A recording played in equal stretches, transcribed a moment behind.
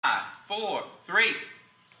4, 3.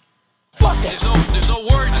 Fuck it. There's no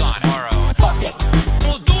words on tomorrow. Fuck it.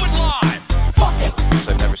 We'll do it live. Fuck it.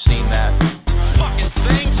 I've never seen that. Fucking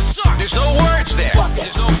thing sucks. There's no words there. Fuck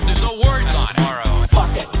it. There's no words on tomorrow.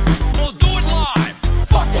 Fuck it. We'll do it live.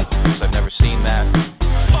 Fuck it. I've never seen that.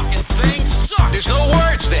 Fucking thing sucks. There's no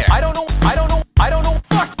words there. I don't know. Fuck. I don't know.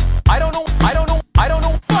 Fuck. I don't know. Fuck. I don't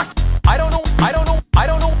know. Fuck. I don't know. I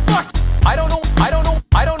don't know. Fuck. I don't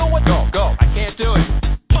know what. Go. I can't do it.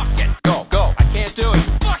 Fuck it. Go. I can't do it.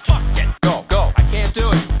 Fuck it. Go. I can't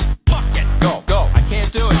do it. Fuck it. Go. I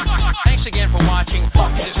can't do it. Thanks again for watching.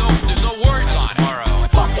 Fuck it. There's no words on tomorrow.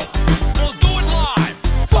 Fuck it. We'll do it live.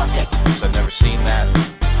 Fuck it. I've never seen that.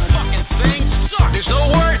 Fucking thing sucks. There's no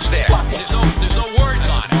words there. Fuck it. There's no words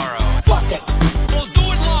on tomorrow. Fuck it. We'll do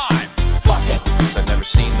it live. Fuck it. I've never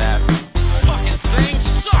seen that. Fucking thing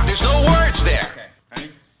sucks. There's no words there. Okay,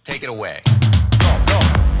 ready? Take it away. Go.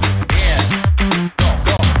 Yeah. Go. Yeah. Go.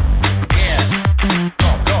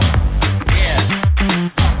 Yeah.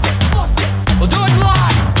 Fuck it. We'll do it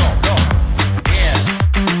live. Go. Yeah.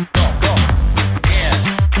 Go. Yeah.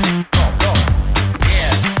 Go.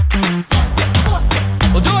 Yeah. Fuck it. Fuck it.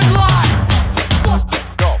 We'll do it live. Fuck it.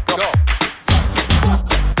 Go. Fuck it. Fuck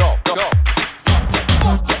it. Go. Fuck it.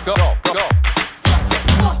 Fuck it. Go. Fuck it. Fuck it.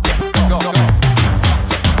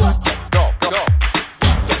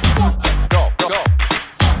 Go. Fuck it.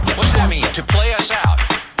 What does that mean? To play us out?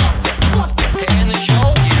 Fuck it. To end the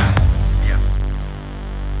show? Yeah.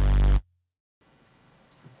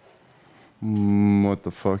 What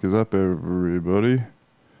the fuck is up, everybody?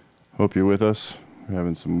 Hope you're with us. We're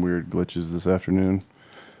having some weird glitches this afternoon.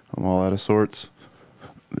 I'm all out of sorts.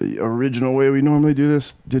 The original way we normally do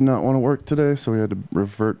this did not want to work today, so we had to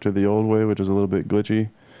revert to the old way, which is a little bit glitchy.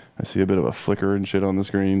 I see a bit of a flicker and shit on the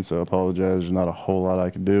screen, so I apologize. There's not a whole lot I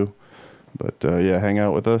can do. But yeah, hang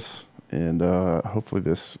out with us, and hopefully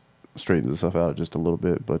this straightens itself out just a little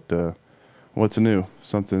bit. But what's new?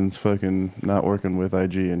 Something's fucking not working with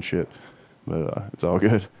IG and shit. But it's all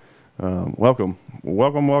good. Welcome.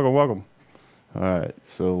 All right,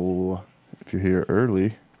 so if you're here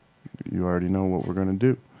early, you already know what we're going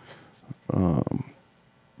to do.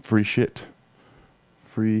 Free shit.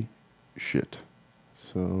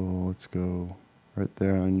 So let's go right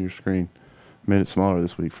there on your screen. Made it smaller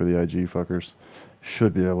this week for the IG fuckers.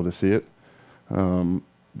 Should be able to see it.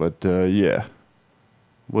 But yeah.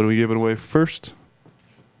 What are we giving away first?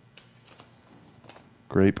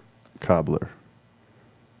 Grape Cobbler.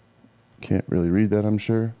 Can't really read that, I'm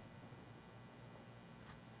sure.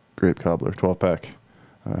 Grape Cobbler, 12-pack.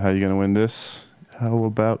 How are you going to win this? How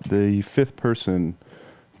about the fifth person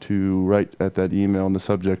to write at that email in the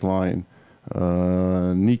subject line?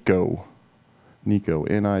 Nico,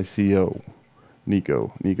 N-I-C-O.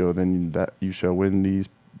 Nico, then that you shall win these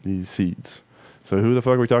seeds. So who the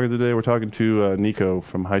fuck are we talking to today? We're talking to Nico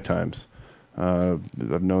from High Times.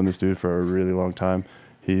 I've known this dude for a really long time.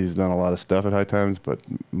 He's done a lot of stuff at High Times, but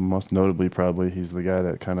most notably probably he's the guy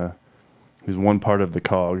that he's one part of the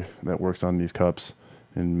cog that works on these cups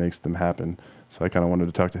and makes them happen. So I kind of wanted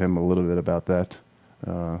to talk to him a little bit about that,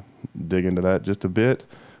 dig into that just a bit.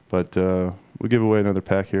 But we'll give away another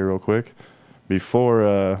pack here real quick.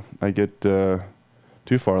 Before I get too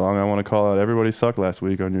far along, I want to call out everybody sucked last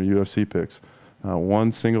week on your UFC picks.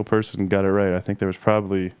 One single person got it right. I think there was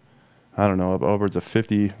probably, I don't know, upwards of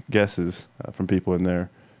 50 guesses from people in there,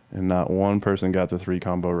 and not one person got the 3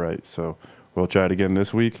 combo right. So we'll try it again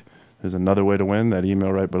this week. There's another way to win. That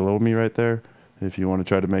email right below me right there. If you want to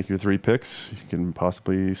try to make your 3 picks, you can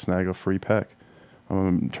possibly snag a free pack. I'm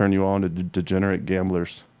going to turn you on to degenerate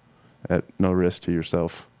gamblers at no risk to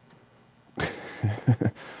yourself.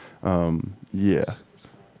 Yeah.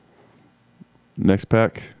 Next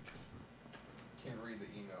pack. Can't read the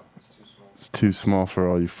email. It's too small. It's too small for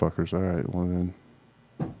all you fuckers. All right, well then.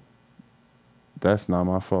 That's not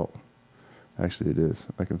my fault. Actually, it is.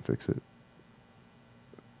 I can fix it.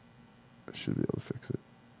 I should be able to fix it.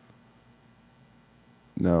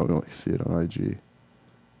 No, we only see it on IG.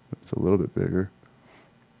 It's a little bit bigger.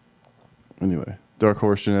 Anyway, Dark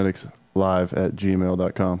Horse Genetics live at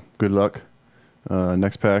gmail.com. Good luck.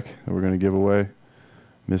 Next pack that we're going to give away,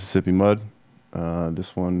 Mississippi Mud.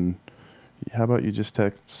 This one, how about you just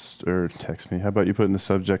text me? How about you put in the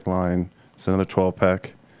subject line, it's another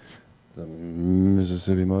 12-pack,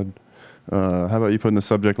 Mississippi Mud. How about you put in the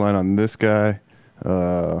subject line on this guy,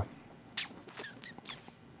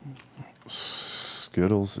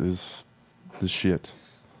 Skittles is the shit.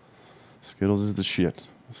 Skittles is the shit.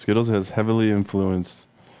 Skittles has heavily influenced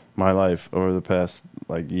my life over the past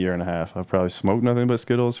year and a half. I've probably smoked nothing but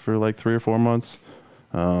Skittles for 3 or 4 months.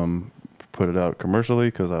 Put it out commercially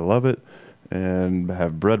because I love it, and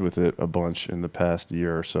have bred with it a bunch in the past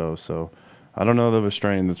year or so. So I don't know of a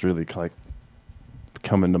strain that's really like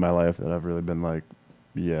come into my life that I've really been like,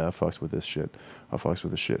 yeah, I fucks with this shit. I fucks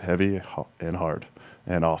with this shit heavy and hard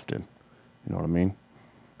and often. You know what I mean?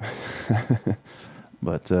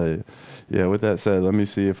 But yeah, with that said, let me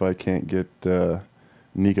see if I can't get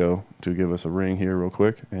Nico to give us a ring here real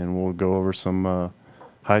quick, and we'll go over some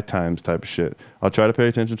high times type of shit. I'll try to pay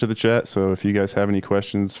attention to the chat, so if you guys have any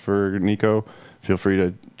questions for Nico, feel free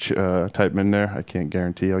to type them in there. I can't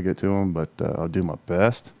guarantee I'll get to them, but I'll do my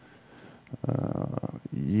best.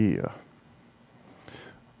 Yeah.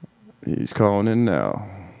 He's calling in now.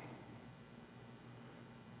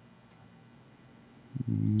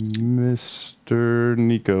 Mr.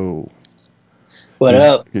 Nico. What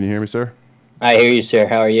up? Can you hear me, sir? I hear you, sir.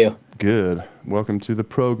 How are you? Good. Welcome to the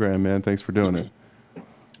program, man. Thanks for doing it.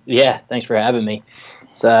 Yeah, thanks for having me.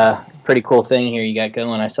 It's a pretty cool thing here you got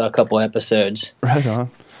going. I saw a couple episodes. Right on.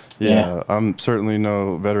 Yeah, Yeah. I'm certainly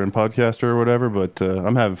no veteran podcaster or whatever, but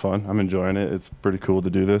I'm having fun. I'm enjoying it. It's pretty cool to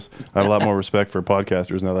do this. I have a lot more respect for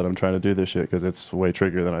podcasters now that I'm trying to do this shit because it's way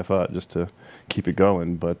trickier than I thought just to keep it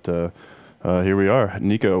going. But here we are,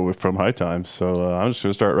 Nico from High Times. So I'm just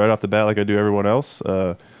going to start right off the bat like I do everyone else.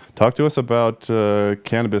 Talk to us about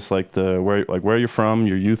cannabis, like where you're from,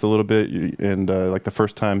 your youth a little bit, and like the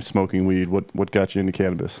first time smoking weed. What got you into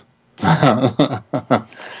cannabis?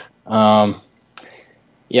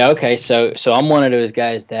 Yeah, okay. So I'm one of those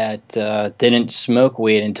guys that didn't smoke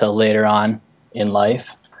weed until later on in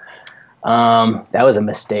life. That was a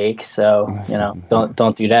mistake. So,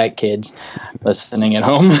 don't do that, kids listening at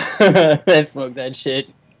home. Smoke that shit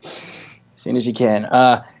as soon as you can.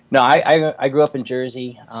 No, I grew up in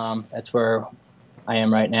Jersey. That's where I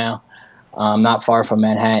am right now. Not far from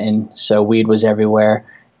Manhattan. So weed was everywhere.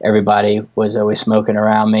 Everybody was always smoking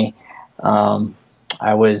around me.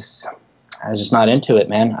 I was just not into it,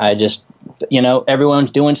 man. I just,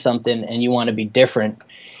 everyone's doing something and you want to be different.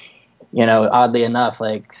 Oddly enough,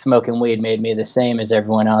 like smoking weed made me the same as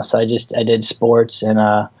everyone else. So I did sports and,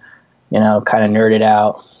 kind of nerded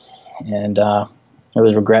out, and it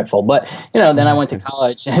was regretful. But, then I went to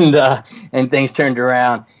college and things turned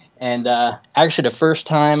around. And actually the first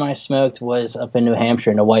time I smoked was up in New Hampshire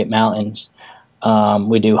in the White Mountains.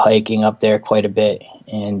 We do hiking up there quite a bit.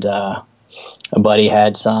 And a buddy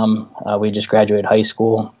had some. We just graduated high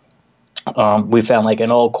school. We found like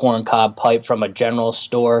an old corncob pipe from a general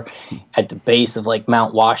store at the base of like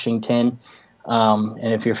Mount Washington.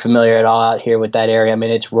 And if you're familiar at all out here with that area, I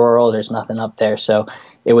mean, it's rural. There's nothing up there. So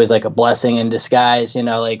it was like a blessing in disguise.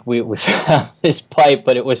 Like we found this pipe,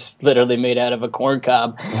 but it was literally made out of a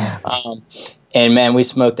corncob. And man, we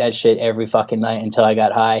smoked that shit every fucking night until I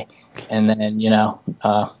got high. And then, do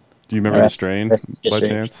you remember the strain by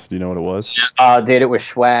chance? Do you know what it was? Dude, it was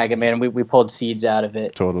swag. I mean, we pulled seeds out of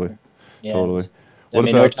it. Totally. Yeah, totally.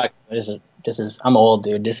 We're talking. This is. I'm old,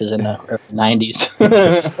 dude. This is in the early 90s.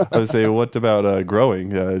 I would say, what about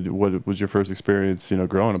growing? What was your first experience,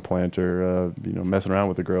 growing a plant or messing around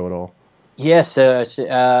with the grow at all? Yeah, so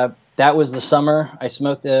that was the summer. I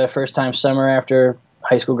smoked the first time summer after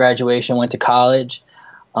high school graduation. Went to college.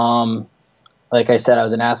 Like I said, I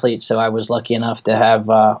was an athlete, so I was lucky enough to have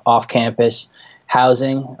off-campus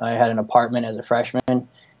housing. I had an apartment as a freshman,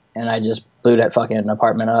 and I just blew that fucking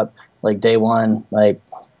apartment up like day one, like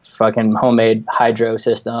fucking homemade hydro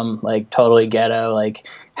system, like totally ghetto, like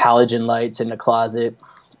halogen lights in the closet,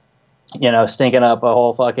 stinking up a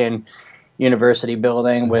whole fucking university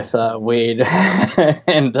building with weed,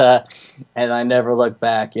 and I never looked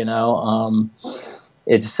back.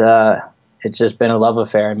 It's just been a love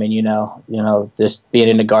affair. I mean, just being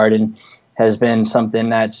in the garden has been something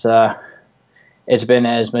that's it's been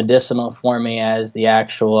as medicinal for me as the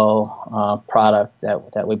actual product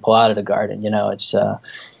that we pull out of the garden.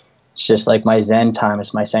 It's just like my Zen time.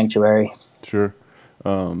 It's my sanctuary. Sure.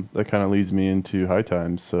 That kind of leads me into High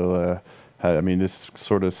Times. So, this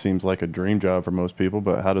sort of seems like a dream job for most people,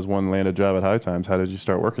 but how does one land a job at High Times? How did you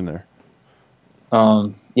start working there?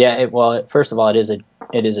 First of all, it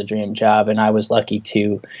is a dream job, and I was lucky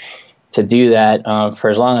to do that for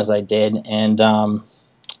as long as I did. And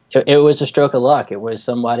it was a stroke of luck. It was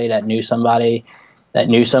somebody that knew somebody that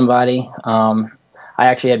knew somebody. I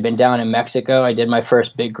actually had been down in Mexico. I did my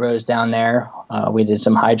first big grows down there. We did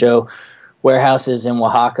some hydro warehouses in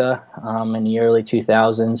Oaxaca in the early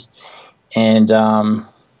 2000s. And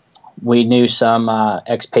we knew some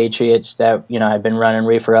expatriates that, had been running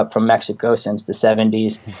reefer up from Mexico since the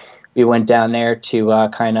 70s. We went down there to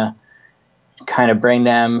kind of bring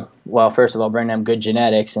them, well, first of all, bring them good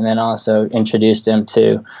genetics, and then also introduce them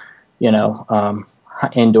to,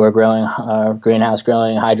 indoor growing, greenhouse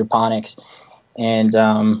growing, hydroponics. and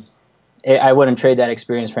I wouldn't trade that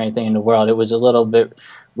experience for anything in the world. It was a little bit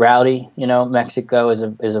rowdy, you know. Mexico is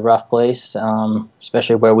a rough place,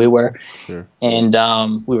 especially where we were. Sure. And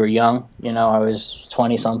we were young, you know. I was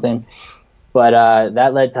 20 something, but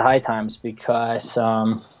that led to High Times because you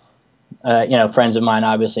know, friends of mine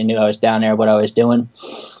obviously knew I was down there, what I was doing,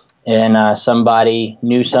 and somebody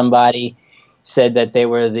knew somebody, said that they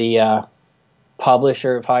were the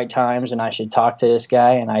publisher of High Times and I should talk to this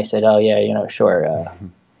guy, and I said, oh yeah, you know, sure,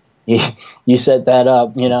 you set that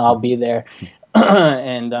up, you know, I'll be there.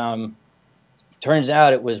 And turns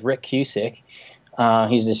out it was Rick Cusick.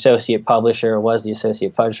 He's the associate publisher, was the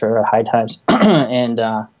associate publisher of High Times, and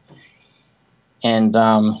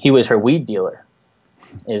he was her weed dealer,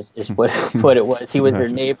 is what it was. He was her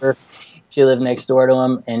neighbor. She lived next door to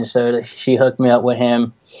him, and so she hooked me up with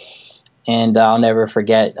him. And I'll never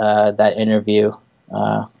forget that interview.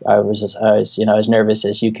 I was, you know, as nervous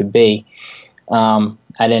as you could be.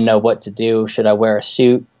 I didn't know what to do. Should I wear a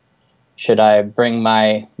suit? Should I bring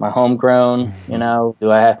my homegrown? You know,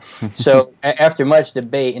 do I have? So after much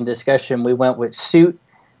debate and discussion, we went with suit,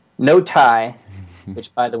 no tie,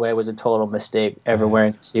 which, by the way, was a total mistake. Ever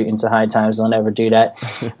wearing a suit into High Times, I'll never do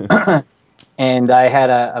that. And I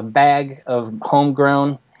had a bag of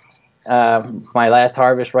homegrown. My last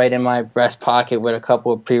harvest right in my breast pocket with a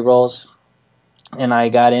couple of pre-rolls, and I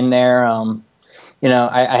got in there. You know,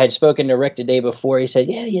 I had spoken to Rick the day before. He said,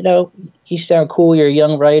 yeah, you know, you sound cool, you're a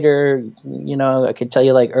young writer, you know, I could tell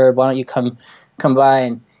you like Herb, why don't you come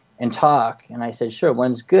by and talk? And I said, sure,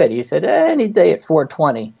 when's good? He said, any day at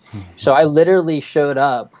 4:20. So I literally showed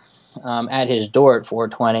up at his door at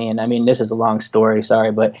 4:20, and I mean, this is a long story,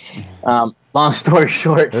 sorry, but long story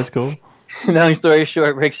short, That's cool. long story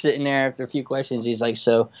short, Rick's sitting there after a few questions. He's like,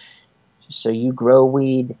 so you grow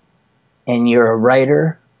weed and you're a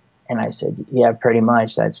writer? And I said, yeah, pretty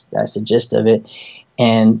much. That's the gist of it.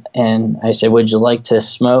 And I said, would you like to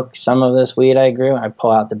smoke some of this weed I grew? I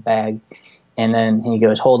pull out the bag, and then he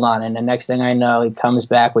goes, hold on. And the next thing I know, he comes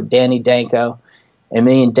back with Danny Danko, and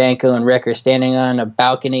me and Danko and Rick are standing on a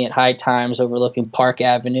balcony at High Times overlooking Park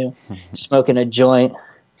Avenue, smoking a joint.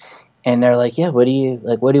 And they're like, yeah, what do you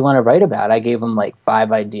want to write about? I gave them like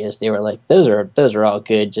 5 ideas. They were like, those are all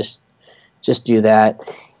good. Just do that.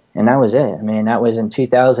 And that was it. I mean, that was in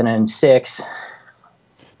 2006.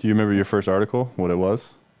 Do you remember your first article, what it was?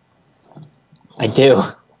 I do.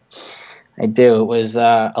 It was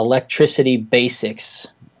Electricity Basics.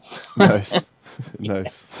 Nice.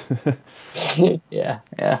 Nice. Yeah.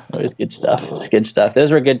 It was good stuff.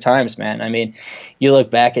 Those were good times, man. I mean, you look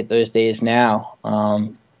back at those days now,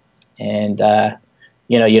 and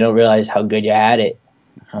you know, you don't realize how good you had it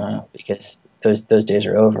because those days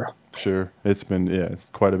are over. Sure. It's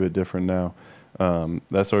quite a bit different now.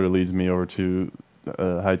 That sort of leads me over to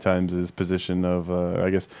High Times' position of, I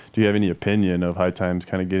guess, do you have any opinion of High Times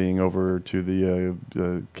kind of getting over to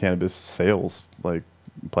the cannabis sales like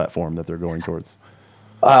platform that they're going towards?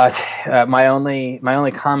 My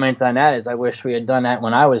only comment on that is I wish we had done that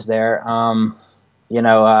when I was there. You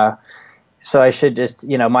know, so I should just,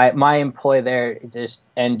 you know, my employ there just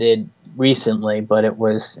ended recently, but it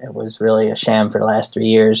was really a sham for the last 3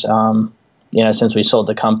 years. You know, since we sold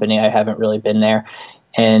the company, I haven't really been there.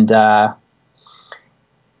 And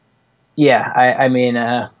yeah, I mean,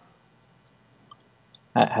 how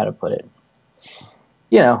to put it?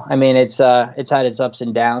 You know, I mean, it's had its ups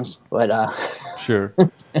and downs, but Sure.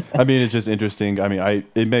 I mean, it's just interesting. I mean,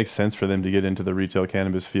 it makes sense for them to get into the retail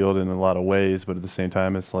cannabis field in a lot of ways, but at the same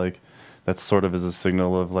time, it's like that's sort of as a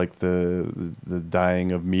signal of like the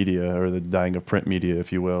dying of media, or the dying of print media,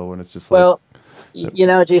 if you will, when it's just like. Well, you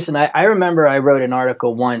know, Jason, I remember I wrote an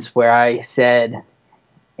article once where I said,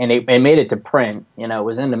 and it made it to print, you know, it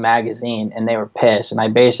was in the magazine, and they were pissed. And I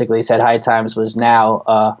basically said High Times was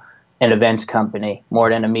now an events company more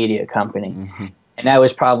than a media company. Mm-hmm. And that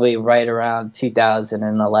was probably right around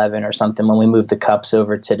 2011 or something, when we moved the cups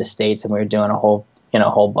over to the States, and we were doing a whole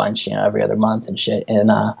bunch, you know, every other month and shit.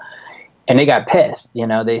 And they got pissed, you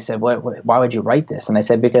know. They said, why would you write this? And I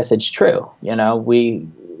said, because it's true. You know,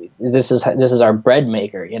 this is our bread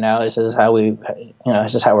maker, you know, this is how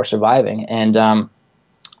we're surviving. And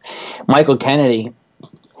Michael Kennedy,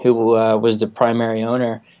 who was the primary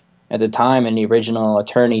owner at the time and the original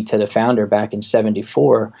attorney to the founder back in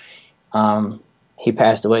 '74, he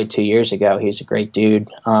passed away 2 years ago. He's a great dude,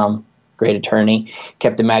 great attorney,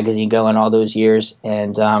 kept the magazine going all those years.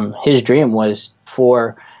 And his dream was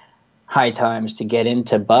for High Times to get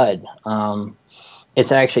into bud.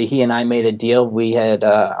 It's actually, he and I made a deal. We had,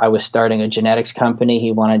 I was starting a genetics company.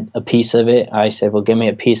 He wanted a piece of it. I said, well, give me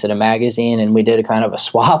a piece of the magazine. And we did a kind of a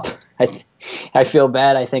swap. I feel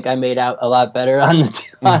bad. I think I made out a lot better on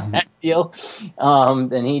on that deal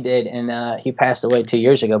than he did, and he passed away 2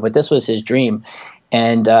 years ago. But this was his dream,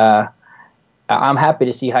 and I'm happy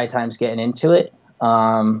to see High Times getting into it.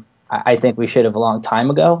 I think we should have a long time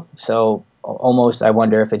ago. So almost, I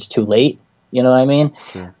wonder if it's too late. You know what I mean?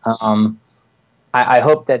 Sure. I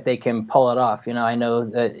hope that they can pull it off. You know, I know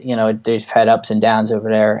that there's had ups and downs over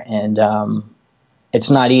there, and it's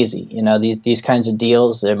not easy. You know, these kinds of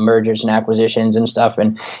deals, the mergers and acquisitions and stuff,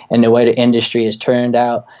 and the way the industry has turned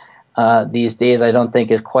out these days, I don't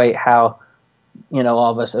think is quite how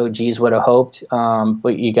all of us OGs would have hoped.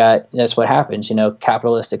 But that's what happens.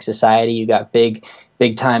 Capitalistic society. You got big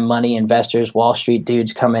time money investors, Wall Street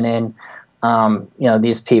dudes coming in.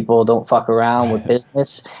 These people don't fuck around with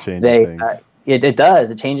business. It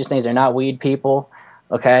does. It changes things. They're not weed people.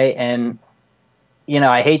 Okay. And,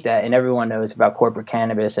 I hate that. And everyone knows about corporate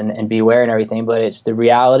cannabis and beware and everything, but it's the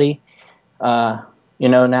reality, now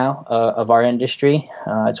of our industry.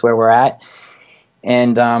 It's where we're at.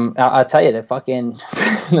 And I'll tell you, the fucking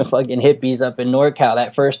hippies up in NorCal,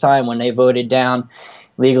 that first time when they voted down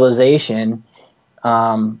legalization,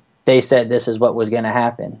 they said this is what was going to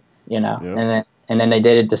happen, Yep. And then they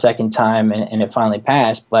did it the second time, and it finally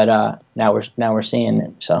passed. But now we're seeing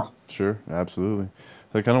it. So sure, absolutely.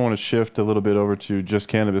 So I kind of want to shift a little bit over to just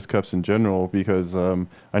cannabis cups in general, because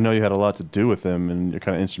I know you had a lot to do with them, and you're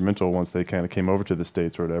kind of instrumental once they kind of came over to the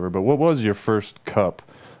States or whatever. But what was your first cup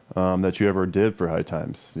that you ever did for High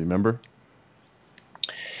Times? Do you remember?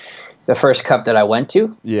 The first cup that I went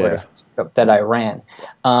to? Yeah. Or the first cup that I ran?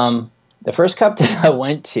 The first cup that I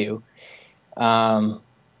went to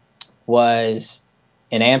was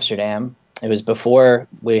in Amsterdam. It was before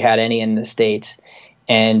we had any in the States,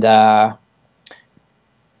 and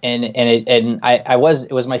it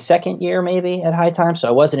was my second year maybe at High Times, so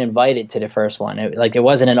I wasn't invited to the first one. It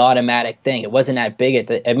wasn't an automatic thing. It wasn't that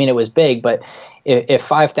big it was big, but if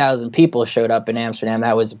 5,000 people showed up in Amsterdam,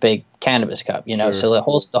 that was a big cannabis cup, Sure. So the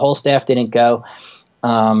whole staff didn't go.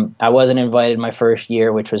 I wasn't invited my first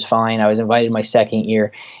year, which was fine. I was invited my second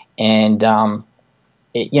year, and by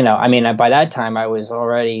that time I was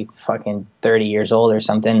already fucking 30 years old or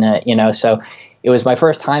something, so it was my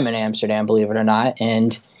first time in Amsterdam, believe it or not.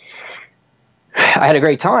 And I had a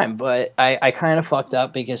great time, but I kind of fucked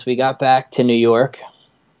up because we got back to New York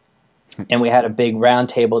and we had a big round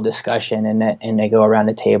table discussion, and they go around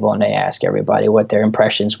the table and they ask everybody what their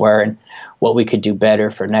impressions were and what we could do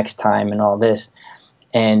better for next time and all this.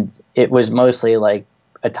 And it was mostly like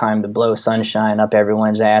a time to blow sunshine up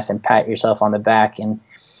everyone's ass and pat yourself on the back. And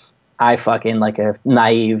I fucking, like a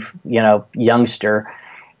naive, youngster,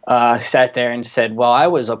 sat there and said, well, I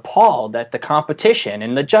was appalled at the competition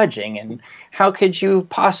and the judging, and how could you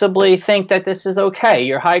possibly think that this is okay?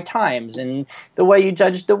 Your High Times and the way you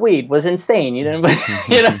judged the weed was insane.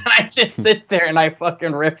 I just sit there and I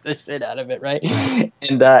fucking ripped the shit out of it, right?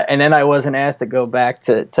 And then I wasn't asked to go back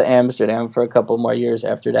to Amsterdam for a couple more years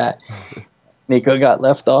after that. Nico got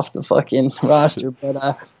left off the fucking roster,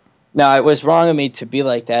 but no, it was wrong of me to be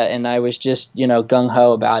like that, and I was just,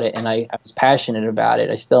 gung-ho about it, and I was passionate about it.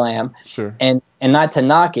 I still am. Sure. And not to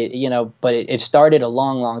knock it, but it started a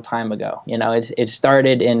long, long time ago. It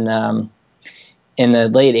started in the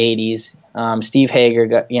late 80s. Steve Hager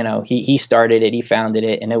got, he started it, he founded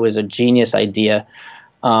it, and it was a genius idea.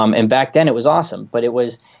 And back then it was awesome, but it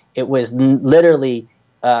was literally,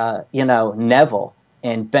 Neville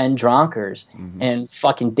and Ben Dronkers and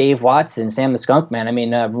fucking Dave Watson, Sam the Skunk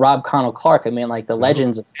Man. Rob Connell Clark. Like the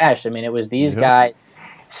legends of Hash. It was these guys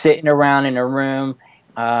sitting around in a room.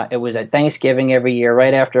 It was at Thanksgiving every year,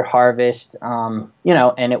 right after harvest. And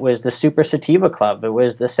it was the Super Sativa Club. It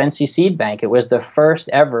was the Sensi Seed Bank. It was the first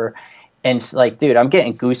ever. And dude, I'm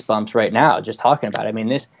getting goosebumps right now just talking about it.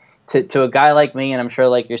 This to a guy like me, and I'm sure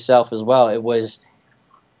like yourself as well, it was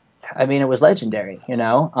legendary,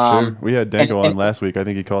 Sure. We had Danko on last week. I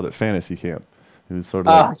think he called it fantasy camp. It was sort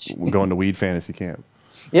of like going to weed fantasy camp.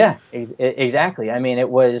 Yeah, exactly. It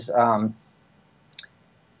was,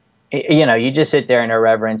 you just sit there in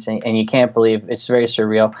irreverence and you can't believe it's very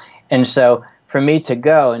surreal. And so for me to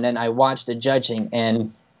go, and then I watched the judging,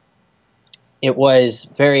 and it was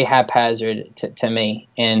very haphazard to me.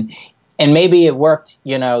 And maybe it worked,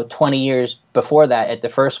 20 years before that at the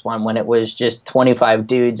first one, when it was just 25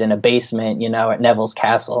 dudes in a basement, at Neville's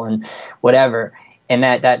Castle and whatever. And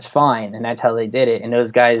that's fine. And that's how they did it. And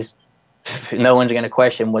those guys, no one's going to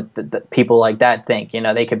question what the people like that think.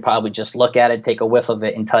 They could probably just look at it, take a whiff of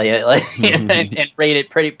it, and tell you, and rate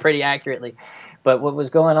it pretty accurately. But what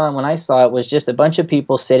was going on when I saw it was just a bunch of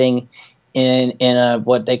people sitting in a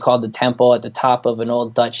what they called the temple at the top of an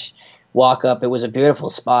old Dutch walk up. It was a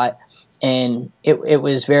beautiful spot. and it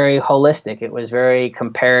was very holistic. It was very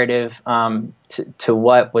comparative to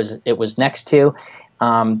what it was next to.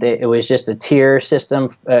 It was just a tier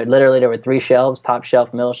system. Literally, there were 3 shelves: top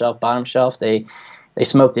shelf, middle shelf, bottom shelf. They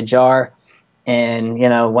smoked a jar, and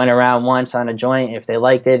went around once on a joint. If they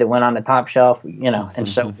liked it, it went on the top shelf. And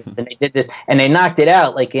so then they did this, and they knocked it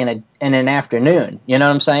out like in an afternoon. You know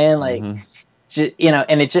what I'm saying? Like.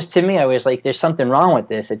 And it just, to me, I was like, there's something wrong with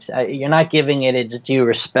this. It's you're not giving it its due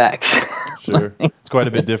respect. Sure. It's quite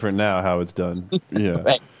a bit different now how it's done.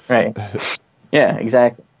 Yeah. Right. Yeah,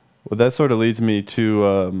 exactly. Well, that sort of leads me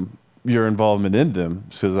to your involvement in them,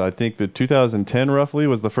 because I think that 2010 roughly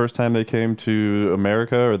was the first time they came to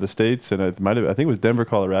America or the States, and I think it was Denver,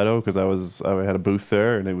 Colorado, because I had a booth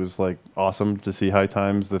there, and it was like awesome to see High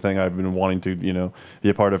Times, the thing I've been wanting to be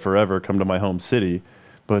a part of forever, come to my home city.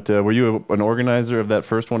 But were you an organizer of that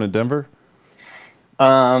first one in Denver?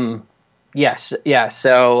 Yes. Yeah.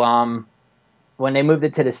 So when they moved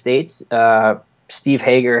it to the States, Steve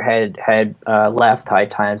Hager had left High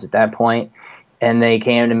Times at that point, and they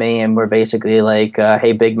came to me and were basically like,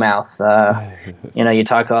 "Hey, Big Mouth, you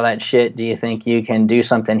talk all that shit. Do you think you can do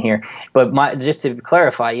something here?" But just to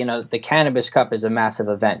clarify, the Cannabis Cup is a massive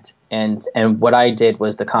event, and what I did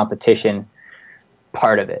was the competition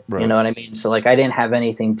part of it. Right. You know what I mean? So like I didn't have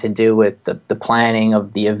anything to do with the planning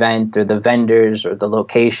of the event or the vendors or the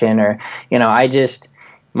location, or I just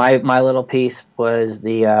my little piece was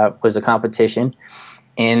the competition,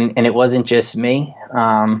 and it wasn't just me.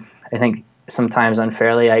 I think sometimes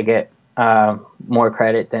unfairly I get more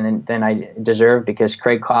credit than I deserve, because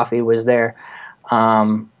Craig Coffey was there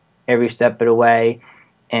every step of the way,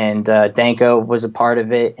 and Danko was a part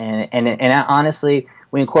of it, and honestly,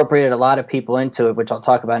 we incorporated a lot of people into it, which I'll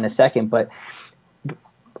talk about in a second. But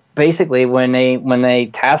basically, when they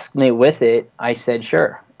tasked me with it, I said,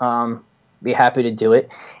 sure, be happy to do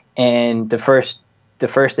it. And the first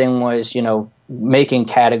thing was, making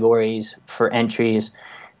categories for entries,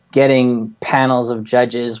 getting panels of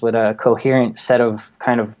judges with a coherent set of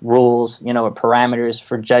kind of rules, or parameters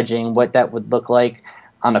for judging, what that would look like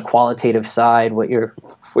on the qualitative side, what you're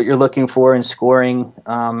looking for in scoring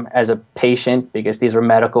as a patient, because these were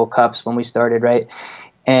medical cups when we started, right?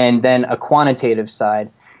 And then a quantitative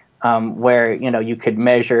side where you could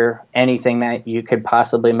measure anything that you could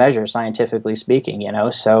possibly measure, scientifically speaking.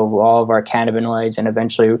 So all of our cannabinoids and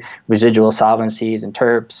eventually residual solvencies and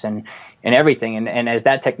terps and everything. And as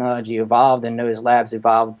that technology evolved and those labs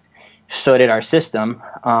evolved, so did our system.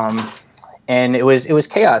 And it was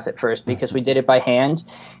chaos at first, because we did it by hand,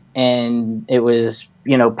 and it was,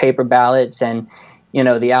 paper ballots, and,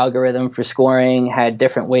 the algorithm for scoring had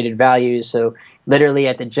different weighted values. So literally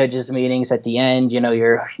at the judges' meetings at the end,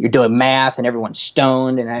 you're doing math and everyone's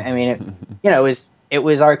stoned. And I mean, it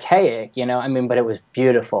was archaic, but it was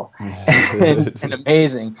beautiful and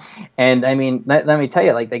amazing. And I mean, let me tell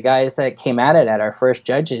you, like the guys that came at it at our first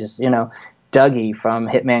judges, Dougie from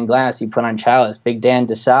Hitman Glass, he put on Chalice. Big Dan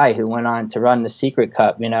Desai, who went on to run the Secret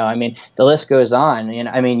Cup. I mean, the list goes on.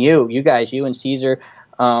 I mean, you guys, you and Caesar,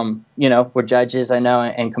 were judges, I know,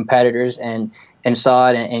 and competitors, and saw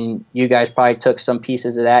it. And you guys probably took some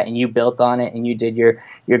pieces of that and you built on it, and you did your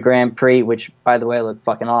Grand Prix, which, by the way, looked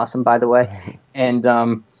fucking awesome, by the way. And, I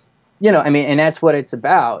mean, and that's what it's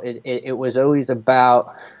about. It was always about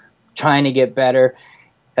trying to get better.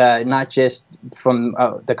 Not just from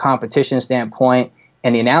the competition standpoint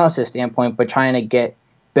and the analysis standpoint, but trying to get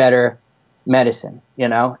better medicine,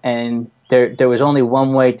 and there was only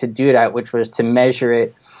one way to do that, which was to measure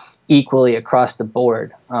it equally across the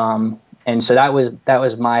board. And so that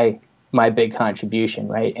was my big contribution.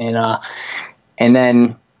 Right. And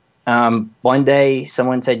then one day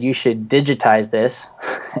someone said, you should digitize this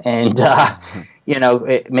and,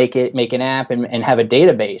 make an app and have a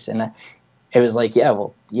database. And it was like,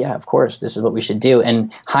 yeah, of course, this is what we should do.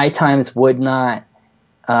 And High Times would not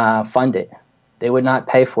fund it. They would not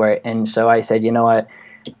pay for it. And so I said, you know what,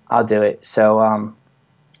 I'll do it. So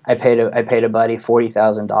I paid a buddy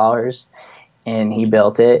 $40,000, and he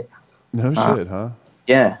built it. No shit, huh?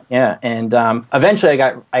 Yeah. And eventually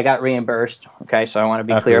I got reimbursed. Okay, so I want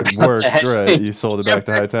to be clear about that. Right. You sold it back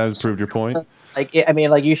to High Times, proved your point. Like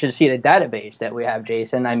you should see the database that we have,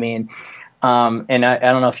 Jason. I mean, and I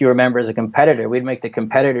don't know if you remember, as a competitor, we'd make the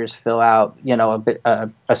competitors fill out,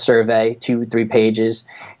 a survey, 2-3 pages,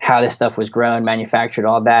 how this stuff was grown, manufactured,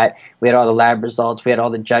 all that. We had all the lab results. We had all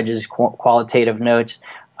the judges' qualitative notes.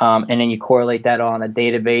 And then you correlate that all in a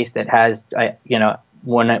database that has,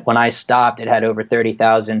 when I stopped, it had over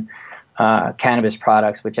 30,000 cannabis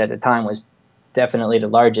products, which at the time was definitely the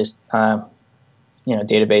largest,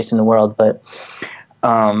 database in the world. But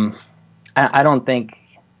I don't think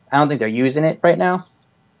I don't think they're using it right now,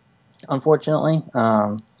 unfortunately.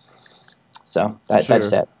 So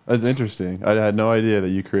that's it. That's interesting. I had no idea that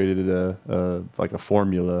you created like a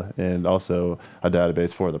formula and also a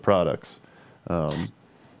database for the products,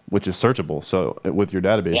 which is searchable. So with your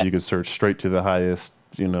database, Yes. you could search straight to the highest,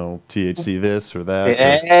 THC this or that.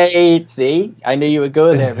 Hey, see, I knew you would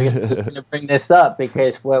go there because I was going to bring this up,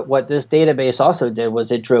 because what this database also did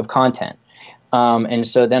was it drove content. And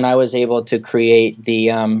so then I was able to create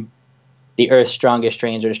the Earth's Strongest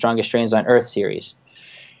Strains, or the Strongest Strains on Earth series.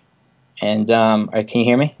 And can you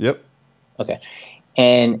hear me? Yep. Okay.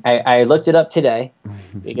 And I looked it up today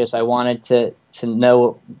because I wanted to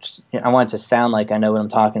know, I wanted to sound like I know what I'm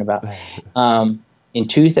talking about. In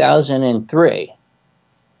 2003,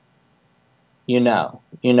 you know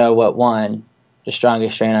what won the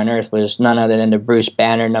Strongest Strain on Earth was none other than the Bruce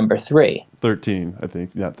Banner number 3. 13, I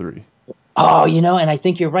think, not 3. Oh, and I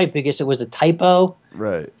think you're right, because it was a typo.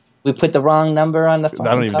 Right. We put the wrong number on the phone.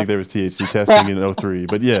 I don't even think there was THC testing in 03,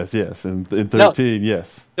 but yes. In 13,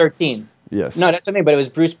 yes. 13. Yes. No, that's what I mean, but it was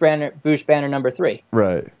Bruce Banner number 3.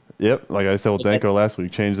 Right. Yep. Like I said with Was that- Danko last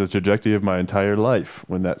week, changed the trajectory of my entire life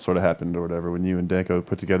when that sort of happened or whatever. When you and Danko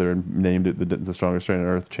put together and named it the Strongest Strain on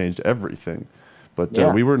Earth, changed everything. But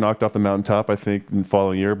Yeah. we were knocked off the mountaintop, I think, in the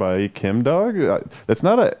following year by Kim Dog.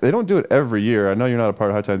 They don't do it every year. I know you're not a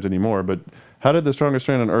part of High Times anymore, but how did the Strongest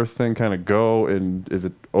Strain on Earth thing kind of go? And is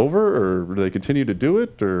it over, or do they continue to do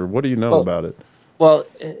it, or what do you know about it? Well,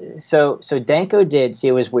 so Danko did. See,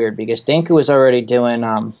 it was weird because Danko was already doing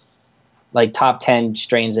like top 10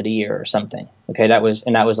 strains of the year or something. Okay, that was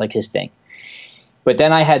like his thing. But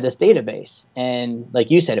then I had this database, and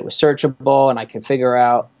like you said, it was searchable, and I could figure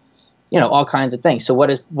out, all kinds of things. So what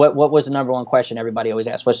was the number one question everybody always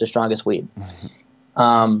asks? What's the strongest weed?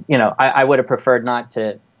 I would have preferred not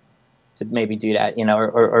to maybe do that,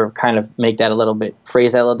 or kind of make that a little bit,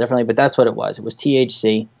 phrase that a little differently. But that's what it was. It was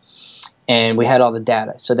THC. And we had all the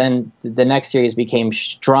data. So then the next series became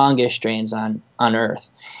Strongest Strains on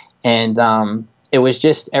Earth. And it was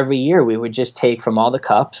just every year we would just take from all the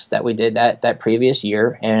cups that we did that previous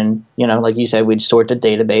year. And, like you said, we'd sort the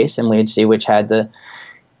database and we'd see which had the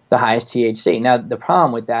highest THC. Now, the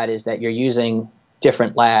problem with that is that you're using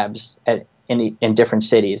different labs in different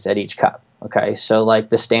cities at each cup. Okay, so like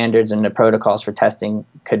the standards and the protocols for testing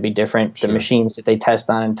could be different. Sure. The machines that they test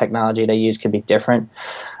on and technology they use could be different.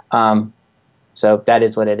 So that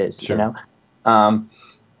is what it is, Sure.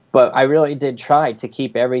 But I really did try to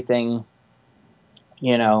keep everything,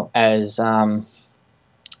 as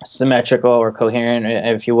symmetrical or coherent,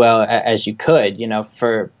 if you will, as you could,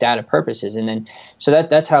 for data purposes. And then, so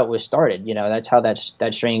that's how it was started. That's how that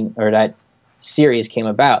string or that series came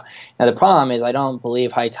about. Now the problem is I don't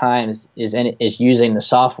believe High Times is using the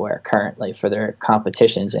software currently for their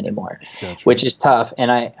competitions anymore, Gotcha. which is tough.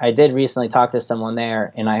 And I did recently talk to someone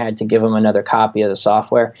there, and I had to give them another copy of the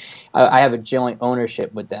software. I have a joint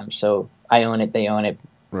ownership with them, so I own it, they own it,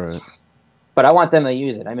 Right. but I want them to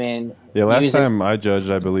use it. I mean, Yeah, last use it- time I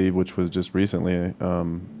judged, I believe, which was just recently,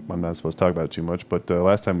 I'm not supposed to talk about it too much, but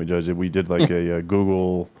last time we judged it, we did like a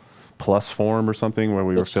Google Plus form or something where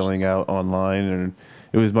we were filling out online, and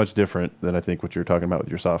it was much different than I think what you're talking about with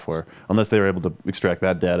your software, unless they were able to extract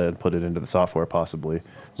that data and put it into the software possibly.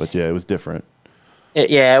 But yeah, it was different.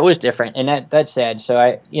 it was different, and that's sad.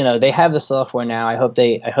 So they have the software now. I hope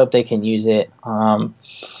they can use it. But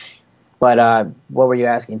what were you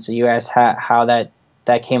asking? So you asked how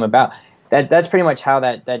that came about. That's pretty much how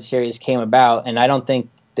that series came about, and I don't think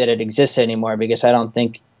that it exists anymore because I don't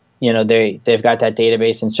think they've got that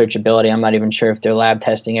database and searchability. I'm not even sure if they're lab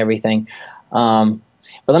testing everything.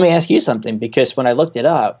 But let me ask you something, because when I looked it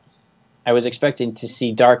up, I was expecting to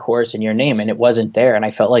see Dark Horse in your name, and it wasn't there, and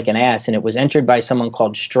I felt like an ass. And it was entered by someone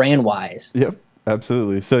called Strainwise. Yep,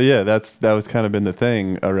 absolutely. So yeah, that was kind of been the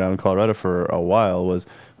thing around Colorado for a while. Was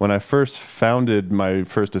when I first founded my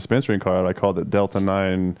first dispensary in Colorado, I called it Delta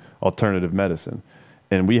 9 Alternative Medicine,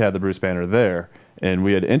 and we had the Bruce Banner there. And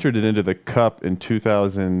we had entered it into the cup in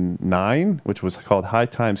 2009, which was called High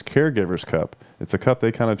Times Caregivers Cup. It's a cup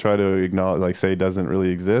they kind of try to acknowledge, like say doesn't really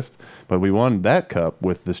exist, but we won that cup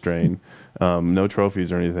with the strain. No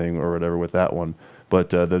trophies or anything or whatever with that one.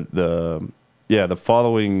 But the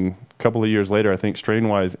following couple of years later, I think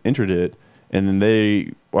Strainwise entered it, and then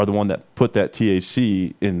they are the one that put that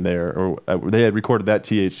THC in there, or they had recorded that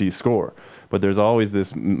THC score. But there's always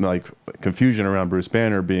this like confusion around Bruce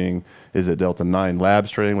Banner being, is it Delta 9 lab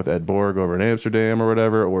strain with Ed Borg over in Amsterdam or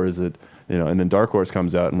whatever, or is it you know, and then Dark Horse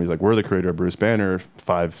comes out and he's like, we're the creator of Bruce Banner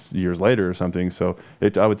 5 years later or something. So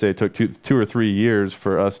I would say it took two or 3 years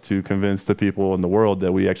for us to convince the people in the world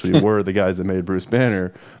that we actually were the guys that made Bruce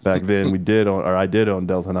Banner back then. I did own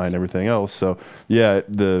Delta 9 and everything else. So yeah,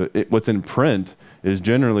 what's in print is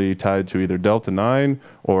generally tied to either Delta 9,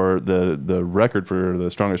 or the record for the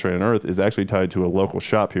strongest train on Earth is actually tied to a local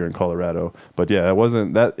shop here in Colorado. But yeah,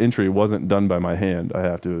 that entry wasn't done by my hand, I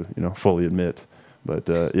have to, you know, fully admit. But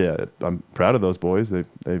yeah, I'm proud of those boys. They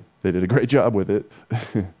did a great job with it.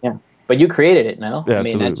 Yeah, but you created it, no? Yeah, I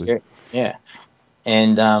mean, absolutely. Yeah.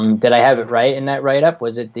 And did I have it right in that write up?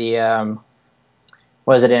 Was it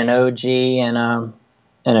was it an OG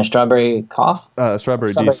and a strawberry cough?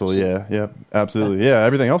 Strawberry Diesel, yeah, absolutely, yeah.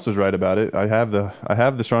 Everything else was right about it. I have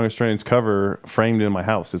the Strongest Trains cover framed in my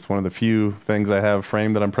house. It's one of the few things I have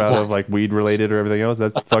framed that I'm proud of, like weed related or everything else.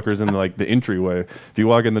 That fucker's in the entryway. If you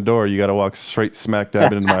walk in the door, you got to walk straight smack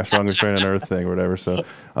dab into my Strongest Train on Earth thing or whatever. So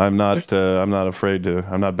I'm not afraid to.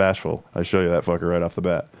 I'm not bashful. I show you that fucker right off the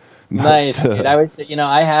bat. Nice. I would say, you know,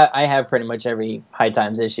 I have pretty much every High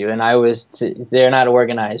Times issue, and they're not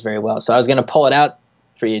organized very well, so I was going to pull it out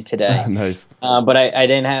for you today. Nice. But I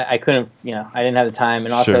didn't have the time,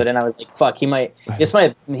 and also Sure. then I was like, fuck, he might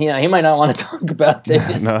not want to talk about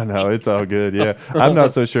this. No, it's all good. Yeah, I'm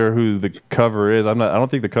not so sure who the cover is. I don't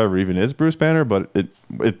think the cover even is Bruce Banner, but it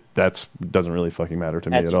doesn't really fucking matter to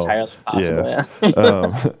me That's at all. entirely possible.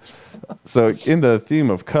 Yeah. So in the theme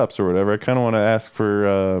of cups or whatever, I kind of want to ask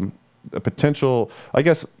for a potential. I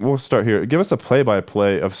guess we'll start here. Give us a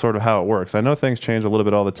play-by-play of sort of how it works. I know things change a little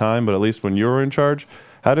bit all the time, but at least when you were in charge,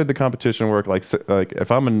 how did the competition work? Like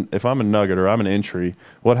if I'm a nugget or I'm an entry,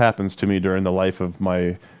 what happens to me during the life of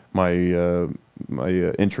my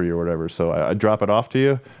entry or whatever? So I drop it off to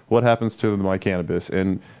you. What happens to my cannabis?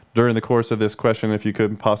 And during the course of this question, if you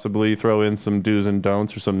could possibly throw in some do's and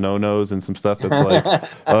don'ts or some no-nos and some stuff that's like,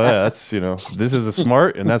 oh yeah, that's, you know, this is a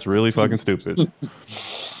smart and that's really fucking stupid.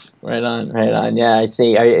 Right on. Yeah, I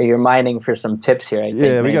see. You're mining for some tips here, I think.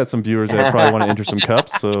 Yeah, we got some viewers that probably want to enter some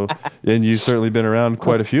cups. So, and you've certainly been around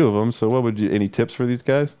quite a few of them. So, any tips for these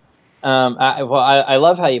guys? I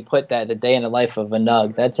love how you put that, the day in the life of a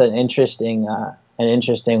nug. That's an interesting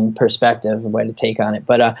perspective, a way to take on it.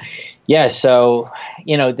 But yeah, so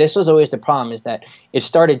you know, this was always the problem, is that it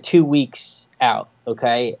started 2 weeks out.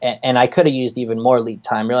 Okay, and I could have used even more lead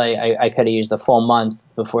time. Really, I could have used a full month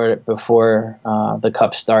before the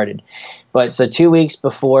cup started. But so 2 weeks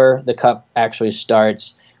before the cup actually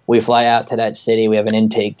starts, we fly out to that city. We have an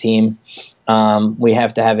intake team. We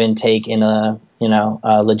have to have intake in a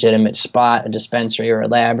legitimate spot, a dispensary or a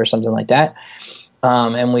lab or something like that.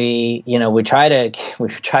 And we try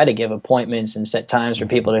to give appointments and set times for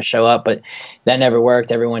people to show up, but that never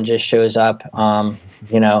worked. Everyone just shows up, on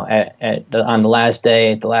the last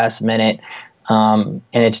day, at the last minute. And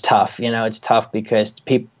it's tough, it's tough because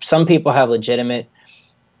some people have legitimate,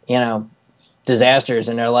 disasters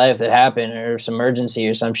in their life that happen, or some emergency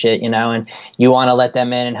or some shit, and you want to let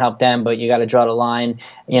them in and help them, but you got to draw the line.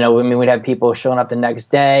 We'd have people showing up the next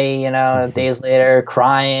day, days later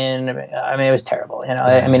crying. It was terrible.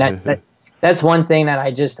 That's one thing that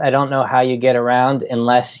I don't know how you get around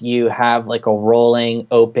unless you have like a rolling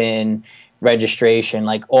open registration,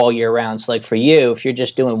 like all year round. So like for you, if you're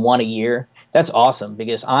just doing one a year, that's awesome,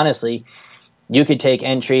 because honestly, you could take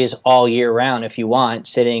entries all year round if you want,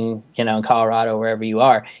 sitting, in Colorado, wherever you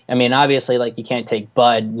are. Obviously, like, you can't take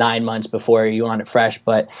bud 9 months before you want it fresh,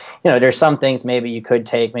 but, there's some things maybe you could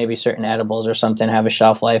take, maybe certain edibles or something have a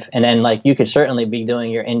shelf life. And then, like, you could certainly be doing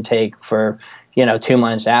your intake for, 2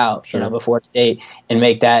 months out, Sure. Before the date, and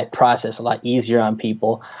make that process a lot easier on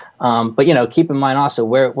people. But, keep in mind also,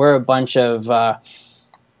 we're a bunch of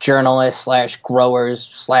journalists / growers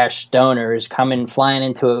 / stoners flying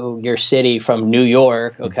into your city from New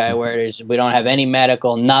York, okay, where we don't have any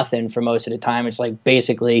medical, nothing for most of the time. It's like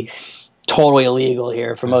basically totally illegal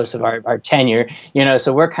here for most of our tenure,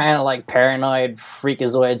 so we're kind of like paranoid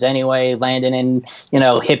freakazoids anyway, landing in,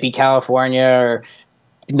 hippie California, or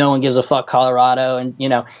no one gives a fuck Colorado, and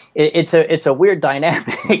it's a weird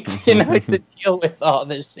dynamic to deal with all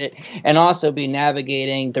this shit, and also be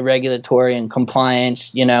navigating the regulatory and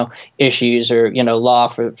compliance issues, or law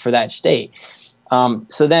for that state.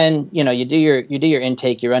 So then you do your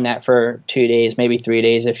intake, you run that for 2 days, maybe 3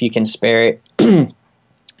 days if you can spare it,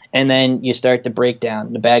 and then you start the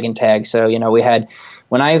breakdown, the bag and tag. So we had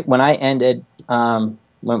when I ended my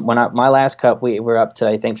last cup, we were up to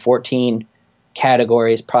I think 14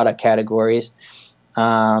 product categories,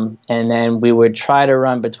 and then we would try to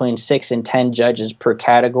run between 6 and 10 judges per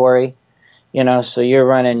category, so you're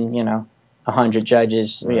running 100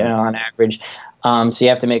 judges, on average. So you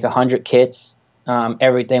have to make 100 kits.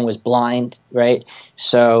 Everything was blind, right?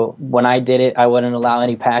 So when I did it, I wouldn't allow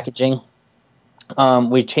any packaging.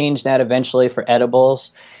 We changed that eventually for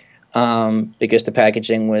edibles, because the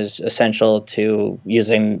packaging was essential to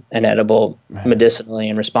using an edible medicinally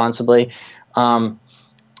and responsibly.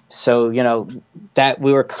 So, that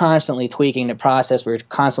we were constantly tweaking the process. We were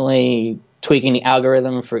constantly tweaking the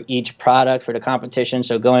algorithm for each product for the competition.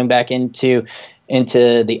 So going back into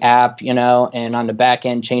the app, and on the back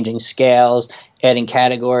end, changing scales, adding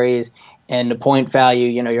categories, and the point value,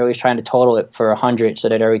 you're always trying to total it for 100 so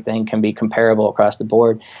that everything can be comparable across the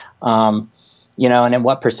board. And then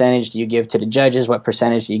what percentage do you give to the judges? What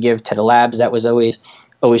percentage do you give to the labs? That was always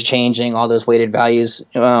changing, all those weighted values.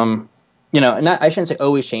 I shouldn't say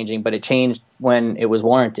always changing, but it changed when it was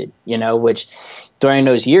warranted, which during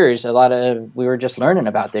those years, we were just learning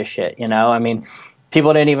about this shit, I mean,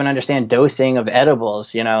 people didn't even understand dosing of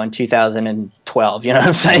edibles, in 2012, you know what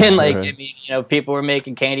I'm saying? Like, Right. I mean, people were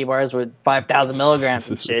making candy bars with 5,000 milligrams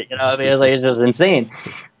and shit, I mean, it's just insane.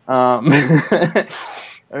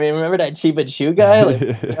 I mean, remember that Cheap and Chew guy? Like,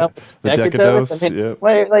 The Decadose? I mean, yep.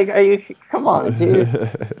 wait, are you, come on, dude.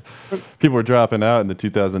 People were dropping out in the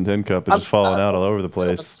 2010 Cup and just falling out all over the I'm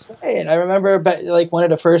place. saying. I remember one of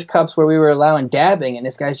the first cups where we were allowing dabbing, and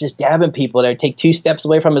this guy's just dabbing people that would take 2 steps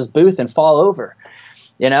away from his booth and fall over.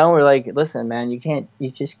 We're like, listen, man, you can't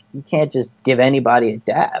just give anybody a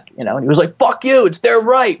dab, And he was like, "Fuck you, it's their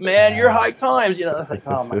right, man. You're High Times." It's like,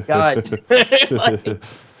 oh my god.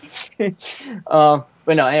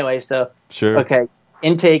 But no, anyway, so Sure. okay,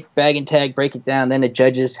 intake, bag and tag, break it down. Then the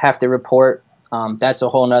judges have to report. That's a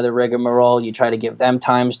whole nother rigmarole. You try to give them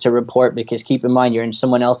times to report, because keep in mind, you're in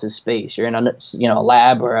someone else's space. You're in a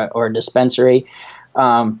lab or a dispensary.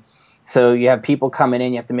 So you have people coming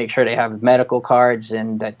in. You have to make sure they have medical cards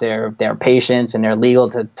and that they're patients and they're legal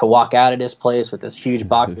to walk out of this place with this huge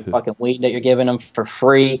box of fucking weed that you're giving them for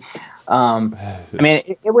free. I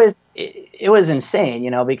mean, it was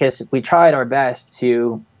insane, because we tried our best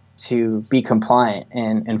to be compliant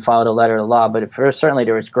and follow the letter of the law. But at first, certainly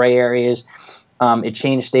there was gray areas. It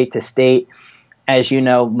changed state to state. As you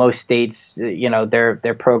know, most states,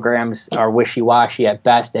 their programs are wishy-washy at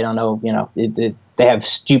best. They don't know, they have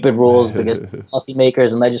stupid rules because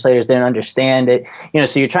policymakers and legislators didn't understand it.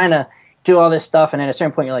 So you're trying to do all this stuff, and at a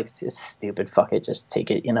certain point, you're like, "It's stupid. Fuck it, just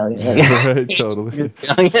take it." Right, totally.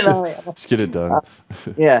 Just get it done.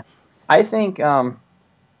 Yeah, I think, and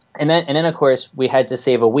then of course we had to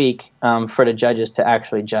save a week for the judges to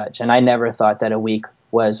actually judge, and I never thought that a week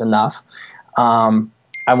was enough.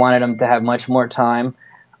 I wanted them to have much more time.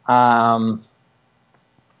 I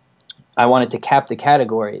wanted to cap the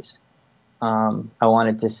categories. I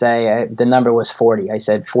wanted to say the number was 40. I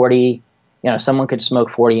said 40. Someone could smoke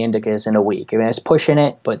 40 indicas in a week. I mean, it's pushing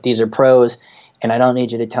it, but these are pros, and I don't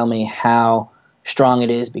need you to tell me how strong it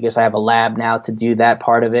is, because I have a lab now to do that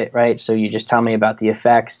part of it, right? So you just tell me about the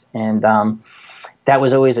effects, and that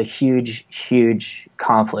was always a huge, huge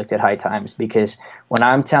conflict at High Times, because when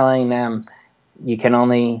I'm telling them you can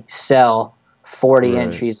only sell 40 Right.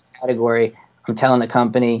 entries category, I'm telling the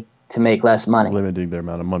company to make less money. Limiting their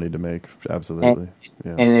amount of money to make. Absolutely.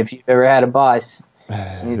 Yeah. And if you've ever had a boss,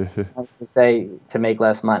 you say to make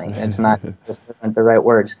less money. It's not just isn't the right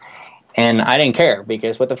words. And I didn't care,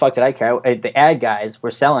 because what the fuck did I care? The ad guys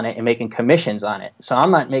were selling it and making commissions on it. So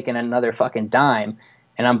I'm not making another fucking dime,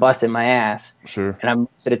 and I'm busting my ass. Sure. And I'm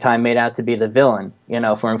most of the time made out to be the villain,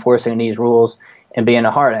 for enforcing these rules and being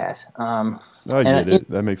a hard ass. I get it.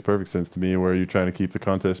 That makes perfect sense to me, where you're trying to keep the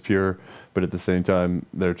contest pure, but at the same time,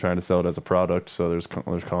 they're trying to sell it as a product, so there's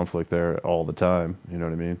conflict there all the time. You know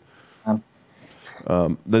what I mean?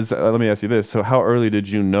 Let me ask you this. So how early did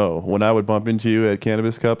you know? When I would bump into you at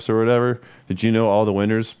Cannabis Cups or whatever, did you know all the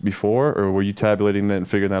winners before, or were you tabulating that and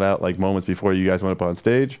figuring that out like moments before you guys went up on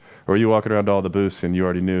stage? Or were you walking around to all the booths and you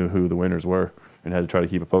already knew who the winners were and had to try to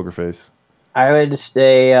keep a poker face? I would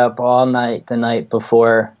stay up all night the night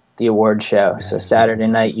before the award show, so Saturday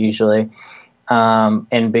night usually.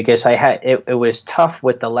 And because it was tough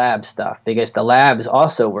with the lab stuff, because the labs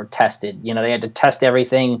also were tested. They had to test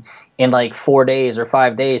everything in like 4 days or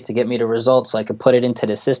 5 days to get me the results, so I could put it into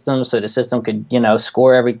the system, so the system could,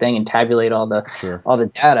 score everything and tabulate all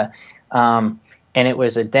the data. And it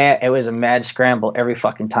was a mad scramble every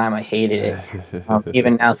fucking time. I hated it.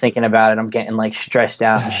 Even now thinking about it, I'm getting like stressed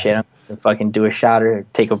out and shit. I'm gonna fucking do a shot or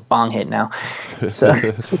take a bong hit now. So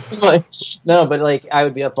no, but like I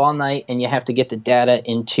would be up all night, and you have to get the data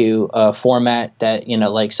into a format that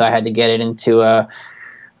so I had to get it into a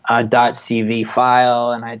 .cv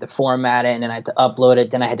file, and I had to format it, and then I had to upload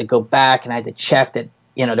it. Then I had to go back and I had to check that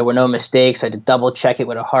there were no mistakes. I had to double check it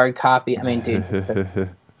with a hard copy. I mean, dude, just a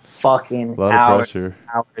fucking A lot of hours, pressure.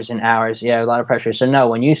 hours and hours. Yeah, a lot of pressure. So no,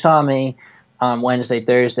 when you saw me on Wednesday,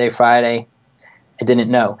 Thursday, Friday, I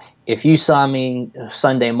didn't know. If you saw me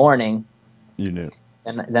Sunday morning, You knew.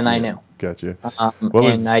 then I knew. Gotcha. And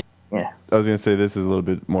was- I I was gonna say this is a little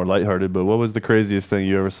bit more lighthearted, but what was the craziest thing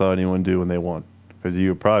you ever saw anyone do when they won? Because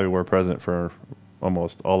you probably were present for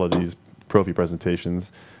almost all of these trophy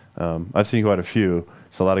presentations. I've seen quite a few.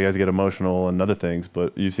 So a lot of guys get emotional and other things,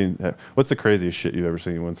 but you've seen. What's the craziest shit you've ever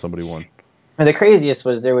seen when somebody won? And the craziest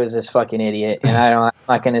was there was this fucking idiot, and I'm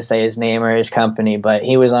not going to say his name or his company, but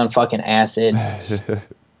he was on fucking acid,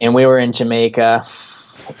 and we were in Jamaica,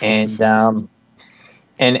 and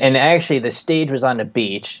actually the stage was on the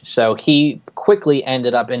beach, so he quickly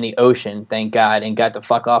ended up in the ocean, thank God, and got the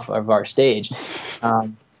fuck off of our stage.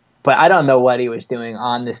 But I don't know what he was doing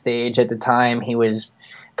on the stage at the time. He was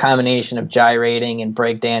a combination of gyrating and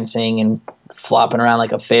breakdancing and flopping around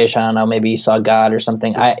like a fish. I don't know, maybe he saw God or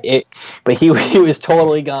something. But he was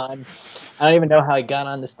totally gone. I don't even know how he got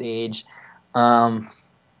on the stage. That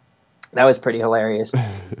was pretty hilarious.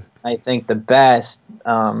 I think the best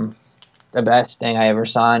thing I ever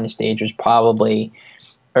saw on the stage was probably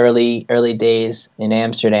early days in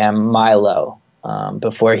Amsterdam, Milo,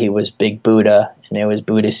 before he was Big Buddha, and it was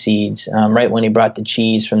Buddha Seeds, right when he brought the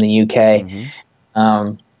cheese from the UK.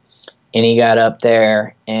 And he got up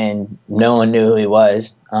there, and no one knew who he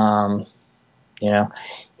was.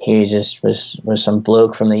 He just was some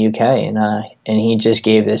bloke from the UK, and he just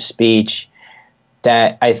gave this speech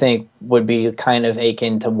that I think would be kind of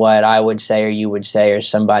akin to what I would say or you would say, or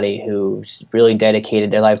somebody who's really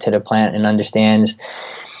dedicated their life to the plant and understands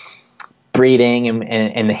breeding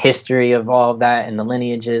and the history of all of that and the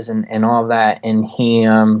lineages and all of that. And he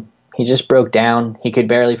just broke down. He could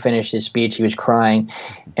barely finish his speech. He was crying.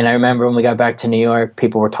 And I remember when we got back to New York,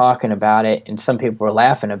 people were talking about it, and some people were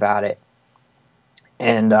laughing about it.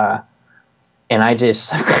 And I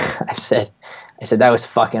just I said that was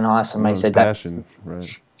fucking awesome. I said passion,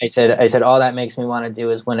 right? I said all that makes me want to do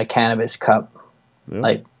is win a cannabis cup, Yep.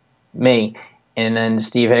 like me. And then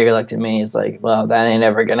Steve Hager looked at me. He's like, "Well, that ain't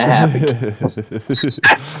ever gonna happen."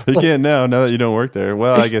 You can't now that you don't work there.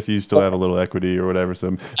 Well, I guess you still have a little equity or whatever.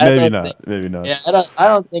 So I maybe don't not. think- Maybe not. Yeah, I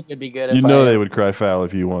don't think it'd be good if You know I, they would cry foul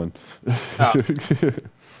if you won.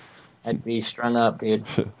 I'd be strung up, dude.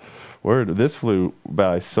 Word, this flew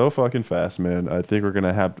by so fucking fast, man. I think we're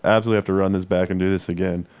gonna absolutely have to run this back and do this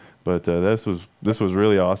again. But this was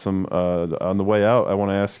really awesome. On the way out, I want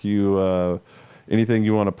to ask you anything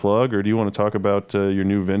you want to plug, or do you want to talk about your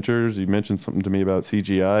new ventures? You mentioned something to me about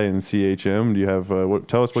CGI and CHM. Do you have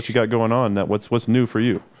tell us what you got going on? What's new for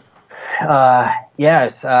you?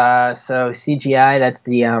 Yes. So CGI, that's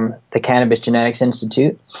the Cannabis Genetics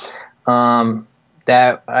Institute.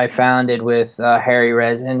 That I founded with Harry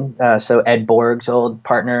Resin, so Ed Borg's old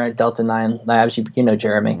partner at Delta 9 Labs. You know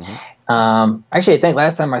Jeremy. Actually, I think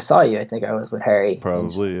last time I saw you, I think I was with Harry.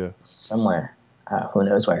 Probably, yeah. Somewhere. Who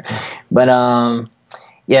knows where. But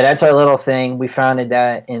yeah, that's our little thing. We founded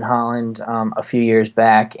that in Holland a few years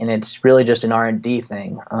back, and it's really just an R&D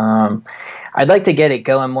thing. I'd like to get it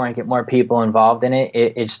going more and get more people involved in it.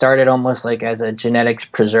 It started almost like as a genetics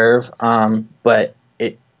preserve, but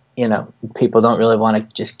people don't really want to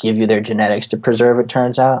just give you their genetics to preserve, it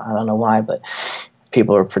turns out. I don't know why, but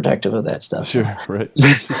people are protective of that stuff. Sure, right.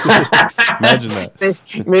 Imagine that.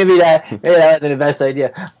 Maybe that wasn't the best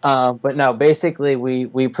idea. But no, basically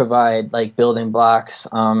we provide like building blocks.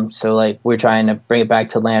 So like we're trying to bring it back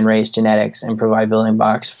to land race genetics and provide building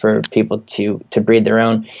blocks for people to breed their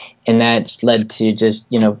own. And that's led to just,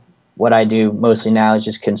 what I do mostly now is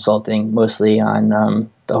just consulting, mostly on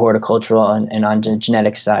the horticultural and on the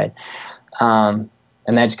genetics side. And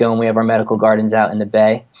that's going. We have our medical gardens out in the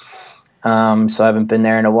Bay. So I haven't been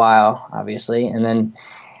there in a while, obviously. And then,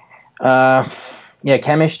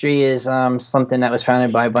 chemistry is something that was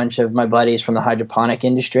founded by a bunch of my buddies from the hydroponic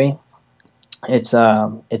industry. It's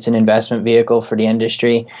an investment vehicle for the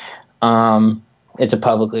industry. It's a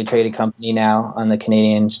publicly traded company now on the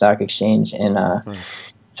Canadian Stock Exchange, and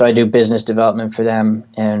so I do business development for them,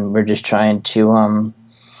 and we're just trying to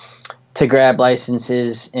grab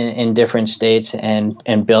licenses in different states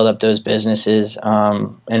and build up those businesses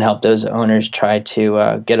and help those owners try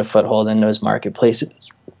to get a foothold in those marketplaces.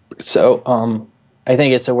 So I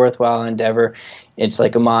think it's a worthwhile endeavor. It's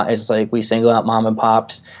like we single out mom and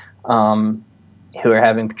pops who are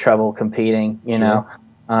having trouble competing. You know,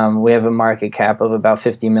 we have a market cap of about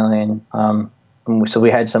 50 million. So we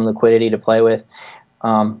had some liquidity to play with,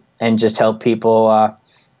 and just help people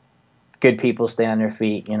good people stay on their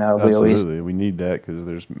feet. You know, we always Absolutely, we need that because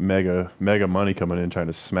there's mega money coming in trying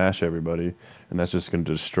to smash everybody, and that's just going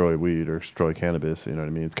to destroy weed or destroy cannabis. You know what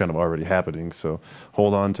I mean? It's kind of already happening. So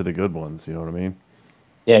hold on to the good ones. You know what I mean?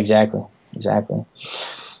 yeah, exactly.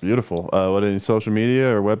 Beautiful. What, any social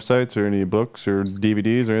media or websites or any books or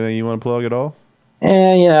DVDs or anything you want to plug at all?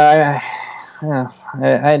 Yeah, you know,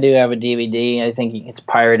 I do have a DVD. I think it's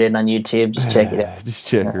pirated on YouTube. Just check it out. Just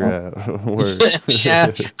check her out. Word.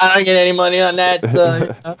 Yeah, I don't get any money on that, so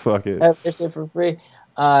you know, Fuck it. have this shit for free.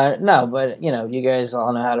 No, but you know, you guys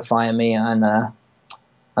all know how to find me on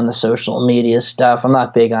the social media stuff. I'm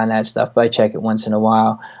not big on that stuff, but I check it once in a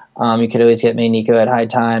while. You could always get me, Nico, at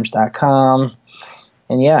hightimes.com.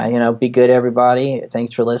 And yeah, you know, be good, everybody.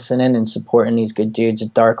 Thanks for listening and supporting these good dudes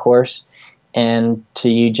at Dark Horse. And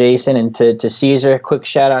to you, Jason, and to Caesar, quick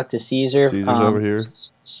shout out to Caesar. Caesar's over here.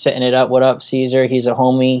 Setting it up. What up, Caesar? He's a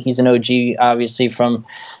homie. He's an OG, obviously, from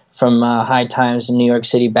High Times in New York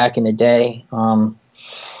City back in the day.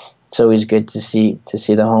 It's always good to see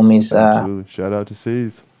the homies. Absolutely. Shout out to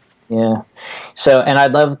C's. Yeah. So, and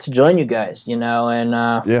I'd love to join you guys, you know, and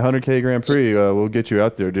Yeah, 100K Grand Prix. We'll get you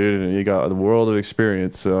out there, dude. And you got the world of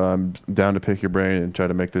experience. So I'm down to pick your brain and try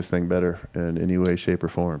to make this thing better in any way, shape, or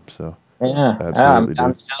form. So. yeah, Absolutely, I'm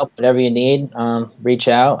down dude. to help. Whatever you need, reach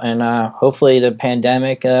out, and hopefully the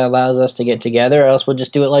pandemic allows us to get together. Or else we'll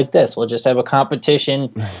just do it like this. We'll just have a competition.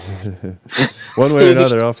 One way or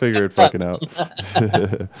another, I'll figure it fucking out.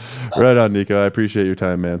 Right on, Nico. I appreciate your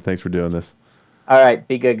time, man. Thanks for doing this. All right,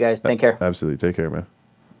 be good, guys. Take care. Absolutely. Take care, man.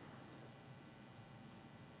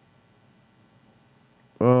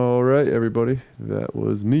 All right, everybody. That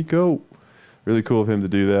was Nico. Really cool of him to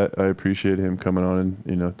do that. I appreciate him coming on and,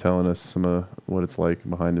 you know, telling us some of what it's like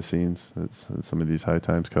behind the scenes. It's some of these High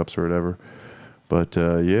Times Cups or whatever. But,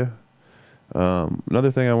 yeah.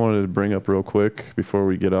 Another thing I wanted to bring up real quick before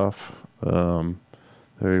we get off.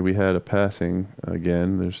 We had a passing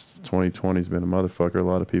again. 2020's been a motherfucker. A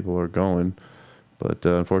lot of people are going. But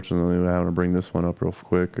unfortunately, I want to bring this one up real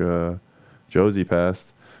quick. Josie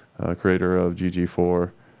passed, creator of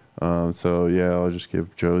GG4. So, yeah, I'll just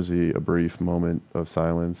give Josie a brief moment of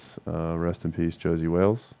silence. Rest in peace, Josie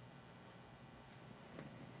Wales.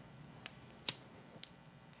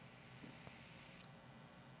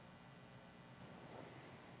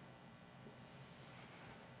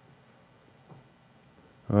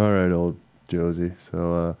 All right, old Josie.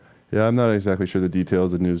 So, yeah, I'm not exactly sure the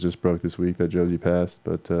details. The news just broke this week that Josie passed,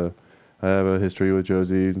 but I have a history with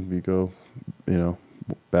Josie. We go, you know,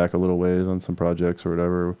 back a little ways on some projects or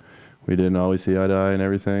whatever. We didn't always see eye to eye and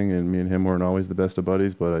everything, and me and him weren't always the best of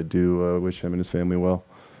buddies, but I do wish him and his family well.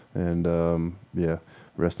 And, yeah,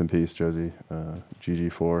 rest in peace, Josie.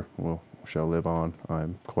 GG4 shall live on.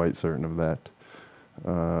 I'm quite certain of that.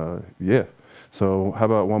 Yeah. So how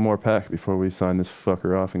about one more pack before we sign this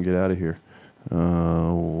fucker off and get out of here?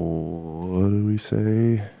 What do we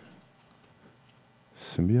say?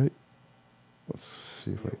 Symbiote? Let's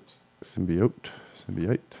see if I... Symbiote.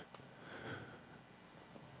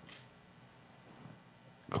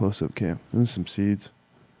 Close-up cam. There's some seeds.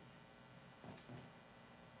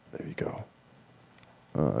 There you go.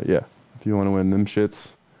 Yeah. If you want to win them shits,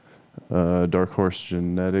 Dark Horse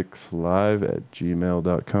Genetics live at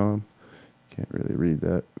gmail.com. Can't really read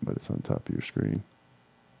that, but it's on top of your screen.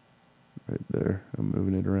 Right there. I'm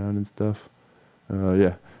moving it around and stuff.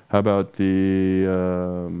 Yeah. How about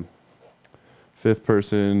the fifth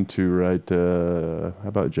person to write, how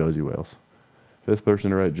about Josie Wales? Fifth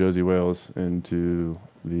person to write Josie Wales into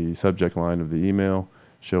the subject line of the email.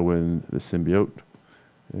 She'll win the symbiote.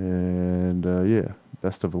 And, yeah,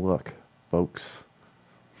 best of luck, folks.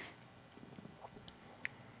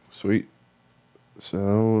 Sweet.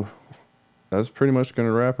 So that's pretty much going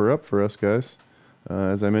to wrap her up for us, guys.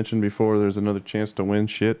 As I mentioned before, there's another chance to win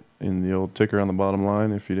shit in the old ticker on the bottom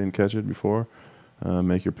line if you didn't catch it before.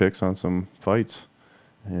 Make your picks on some fights,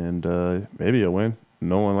 and maybe you'll win.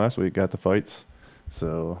 No one last week got the fights,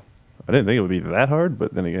 so I didn't think it would be that hard,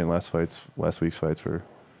 but then again, last week's fights were,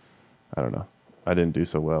 I don't know. I didn't do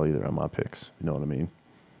so well either on my picks. You know what I mean?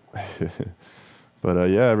 But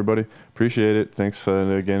yeah, everybody, appreciate it. Thanks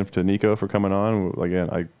again to Nico for coming on.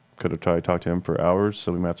 Again, I could have tried to talk to him for hours,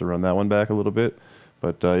 so we might have to run that one back a little bit.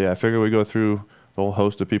 But yeah, I figure we go through the whole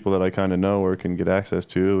host of people that I kind of know or can get access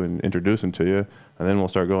to and introduce them to you, and then we'll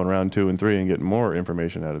start going round 2 and 3 and getting more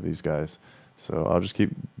information out of these guys. So I'll just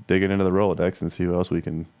keep digging into the Rolodex and see who else we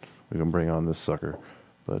can bring on this sucker.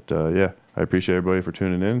 But yeah, I appreciate everybody for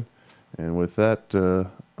tuning in. And with that,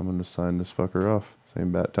 I'm going to sign this fucker off.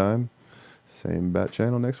 Same bat time, same bat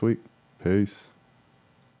channel next week. Peace.